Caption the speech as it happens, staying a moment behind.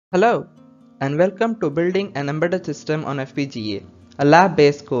Hello and welcome to Building an Embedded System on FPGA, a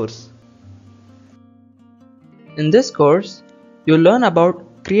lab-based course. In this course, you'll learn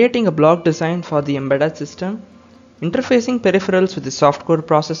about creating a block design for the embedded system, interfacing peripherals with the software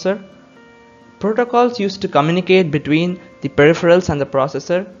processor, protocols used to communicate between the peripherals and the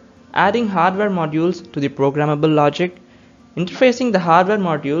processor, adding hardware modules to the programmable logic, interfacing the hardware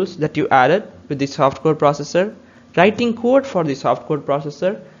modules that you added with the software processor, writing code for the software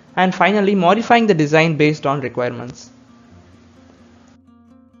processor, and finally modifying the design based on requirements.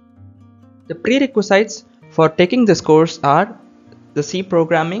 The prerequisites for taking this course are the C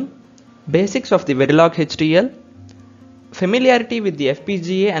programming, basics of the Verilog HDL, familiarity with the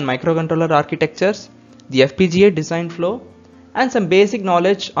FPGA and microcontroller architectures, the FPGA design flow, and some basic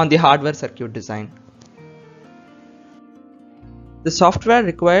knowledge on the hardware circuit design. The software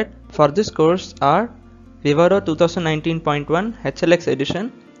required for this course are Vivado 2019.1 HLX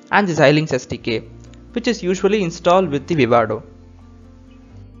edition and the Xilinx SDK, which is usually installed with the Vivado.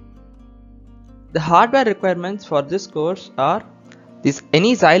 The hardware requirements for this course are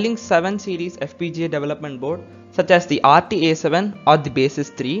any Xilinx 7 series FPGA development board such as the RT-A7 or the Basis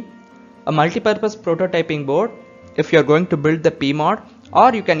 3, a multipurpose prototyping board if you are going to build the PMOD,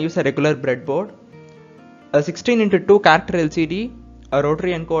 or you can use a regular breadboard, a 16x2 character LCD, a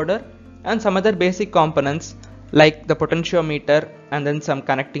rotary encoder, and some other basic components like the potentiometer and then some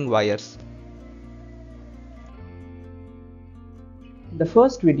connecting wires. In the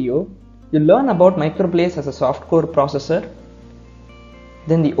first video, you'll learn about Microblaze as a soft-core processor,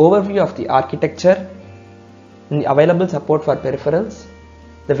 then the overview of the architecture, and the available support for peripherals,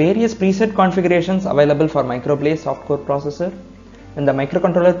 the various preset configurations available for Microblaze soft-core processor, and the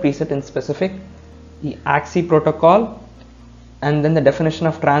microcontroller preset in specific, the AXI protocol, and then the definition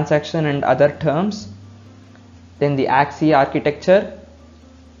of transaction and other terms, then the AXI architecture,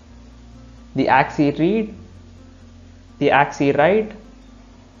 the AXI read, the AXI write,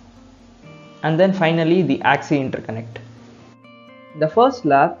 and then finally the AXI interconnect. In the first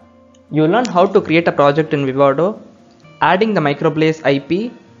lab, you will learn how to create a project in Vivado, adding the Microblaze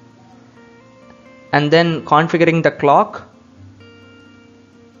IP, and then configuring the clock,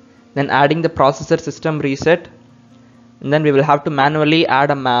 then adding the processor system reset, and then we will have to manually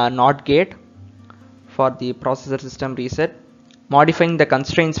add a NOT gate for the processor system reset, modifying the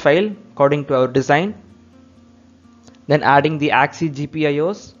constraints file according to our design, then adding the AXI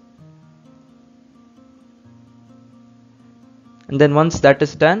GPIOs, and then once that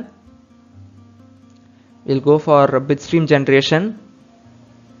is done, we'll go for bitstream generation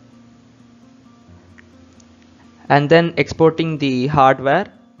and then exporting the hardware,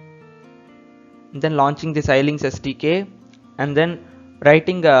 and then launching the Xilinx SDK, and then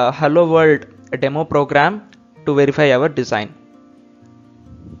writing a hello world demo program to verify our design.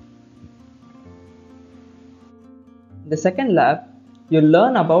 In the second lab, you'll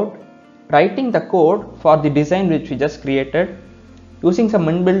learn about writing the code for the design which we just created using some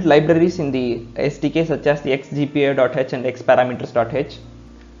inbuilt libraries in the SDK such as the xgpa.h and xparameters.h,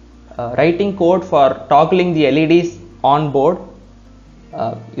 writing code for toggling the LEDs on board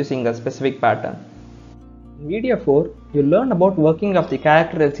using a specific pattern. In video 4, you learn about working of the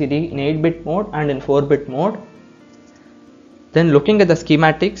character LCD in 8-bit mode and in 4-bit mode, then looking at the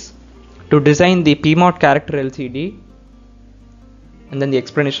schematics to design the PMOD character LCD, and then the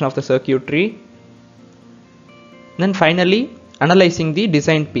explanation of the circuitry, and then finally analyzing the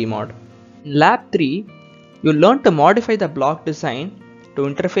designed PMOD. In lab 3, you learn to modify the block design to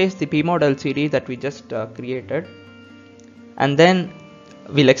interface the PMOD LCD that we just created, and then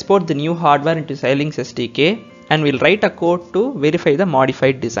we'll export the new hardware into Xilinx SDK and we'll write a code to verify the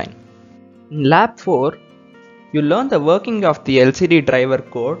modified design. In lab 4, you learn the working of the LCD driver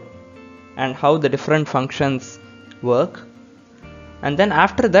code and how the different functions work, and then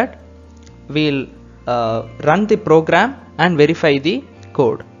after that we'll run the program and verify the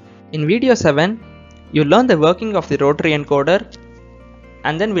code. In video 7, you learn the working of the rotary encoder,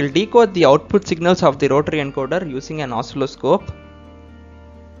 and then we'll decode the output signals of the rotary encoder using an oscilloscope,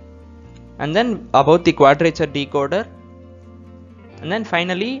 and then about the quadrature decoder, and then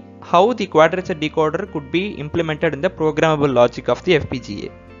finally how the quadrature decoder could be implemented in the programmable logic of the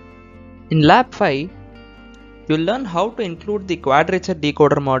FPGA. In lab 5, you'll learn how to include the quadrature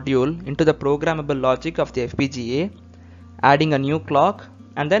decoder module into the programmable logic of the FPGA, adding a new clock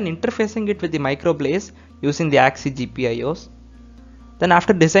and then interfacing it with the Microblaze using the AXI GPIOs. Then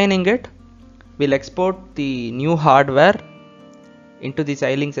after designing it, we'll export the new hardware into the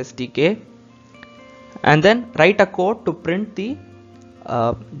Xilinx SDK and then write a code to print the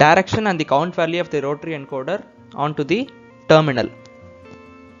direction and the count value of the rotary encoder onto the terminal.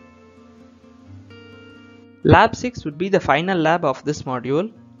 Lab 6 would be the final lab of this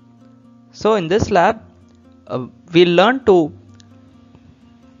module. So in this lab, we'll learn to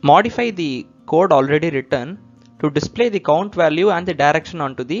modify the code already written to display the count value and the direction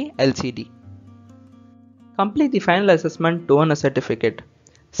onto the LCD. Complete the final assessment to earn a certificate.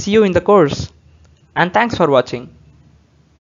 See you in the course, and thanks for watching.